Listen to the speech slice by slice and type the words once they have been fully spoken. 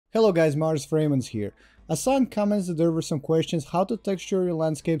Hello guys, Mars Freemans here. I saw in comments that there were some questions how to texture your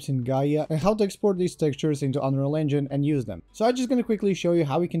landscapes in Gaea and how to export these textures into Unreal Engine and use them. So I'm just gonna quickly show you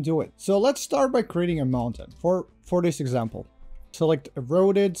how we can do it. So let's start by creating a mountain for this example. Select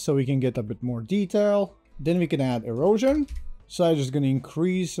eroded so we can get a bit more detail. Then we can add erosion. So I'm just gonna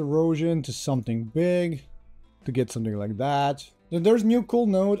increase erosion to something big to get something like that. Then there's a new cool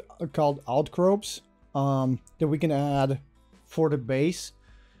node called outcrops that we can add for the base.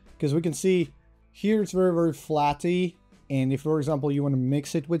 Because we can see here it's very flatty, and if for example you want to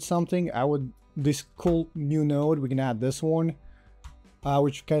mix it with something, this cool new node, we can add this one,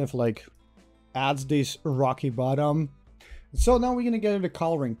 which kind of like adds this rocky bottom. So now we're gonna get to the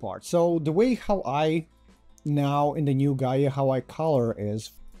coloring part. So the way how I now in the new Gaea how I color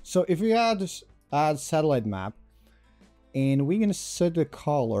is, so if we add satellite map, and we're gonna set the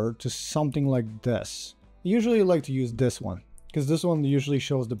color to something like this. I usually like to use this one, because this one usually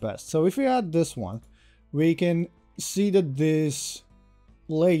shows the best. So if we add this one, we can see that these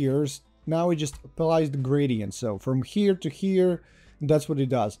layers, now it just applies the gradient. So from here to here, that's what it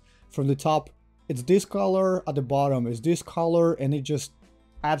does. From the top, it's this color, at the bottom is this color, and it just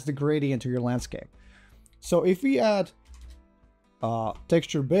adds the gradient to your landscape. So if we add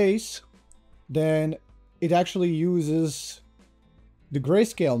texture base, then it actually uses the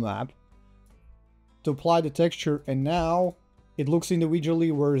grayscale map to apply the texture, and now it looks individually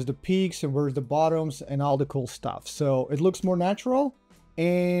where's the peaks and where's the bottoms and all the cool stuff. So it looks more natural,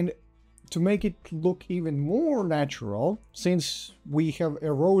 and to make it look even more natural, since we have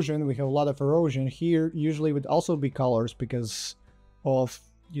erosion, we have a lot of erosion here, usually would also be colors because of,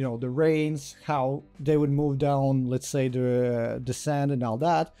 you know, the rains, how they would move down, let's say the sand and all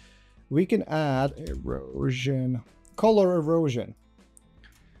that. We can add erosion, color erosion.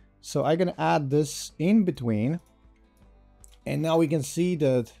 So I'm gonna add this in between. And now we can see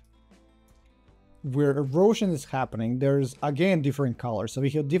that where erosion is happening, there's again different colors. So we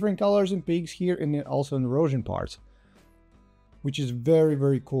have different colors in peaks here and then also in erosion parts, which is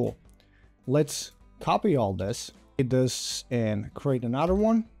very cool. Let's copy all this, get this and create another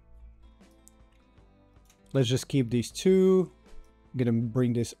one. Let's just keep these two. I'm gonna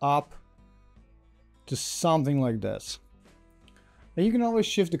bring this up to something like this. And you can always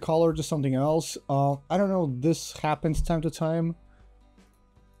shift the color to something else. I don't know, this happens time to time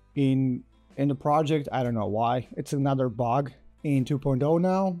in the project. I don't know why. It's another bug in 2.0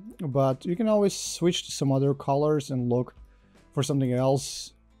 now, but you can always switch to some other colors and look for something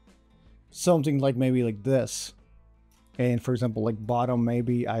else. Something like maybe like this. And for example, like bottom,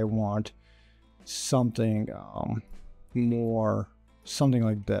 maybe I want something more, something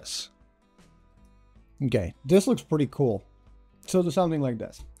like this. Okay, this looks pretty cool. So do something like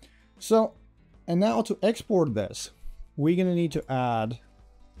this. So, and now to export this, we're gonna need to add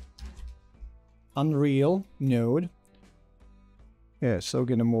Unreal node. Yeah, so we're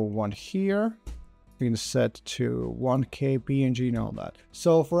gonna move one here. We're gonna set to 1K PNG and all that.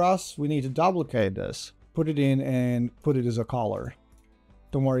 So for us, we need to duplicate this, put it in and put it as a color.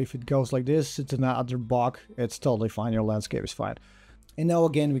 Don't worry if it goes like this, it's another bug, it's totally fine, your landscape is fine. And now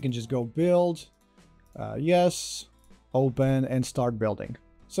again, we can just go build, yes, open and start building.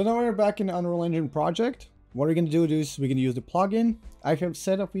 So now we're back in the Unreal Engine project. What we're going to do is we're going to use the plugin. I have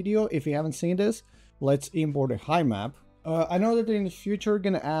set a video if you haven't seen this. Let's import a high map. I know that in the future we're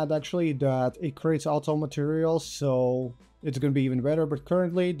going to add actually that it creates auto materials, so it's going to be even better, but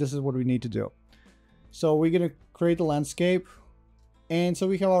currently this is what we need to do. So we're going to create a landscape, and so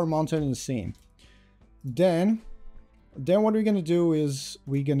we have our mountain in the scene. Then what we're going to do is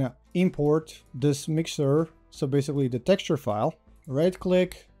we're going to import this mixer. So basically the texture file, right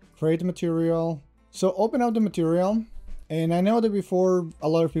click, create material. So open up the material. And I know that before a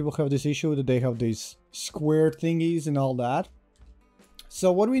lot of people have this issue that they have these square thingies and all that.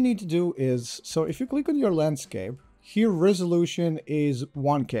 So what we need to do is, so if you click on your landscape, here resolution is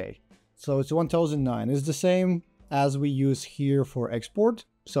 1K. So it's 1009. It's the same as we use here for export.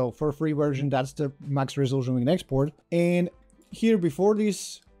 So for free version, that's the max resolution we can export. And here before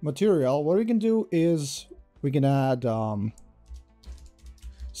this material, what we can do is we can add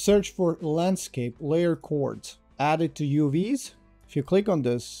search for landscape layer chords, add it to UVs. If you click on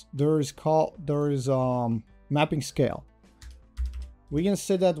this, there is mapping scale. We can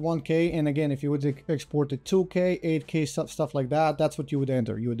set that 1K, and again, if you would export to 2K, 8K, stuff like that, that's what you would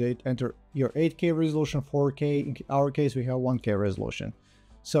enter. You would enter your 8K resolution, 4K. In our case, we have 1K resolution.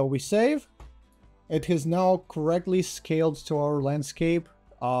 So we save. It has now correctly scaled to our landscape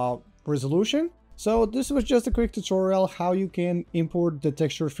resolution. So this was just a quick tutorial how you can import the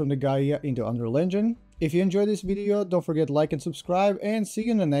textures from the Gaea into Unreal Engine. If you enjoyed this video, don't forget to like and subscribe, and see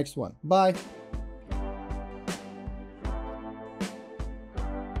you in the next one. Bye!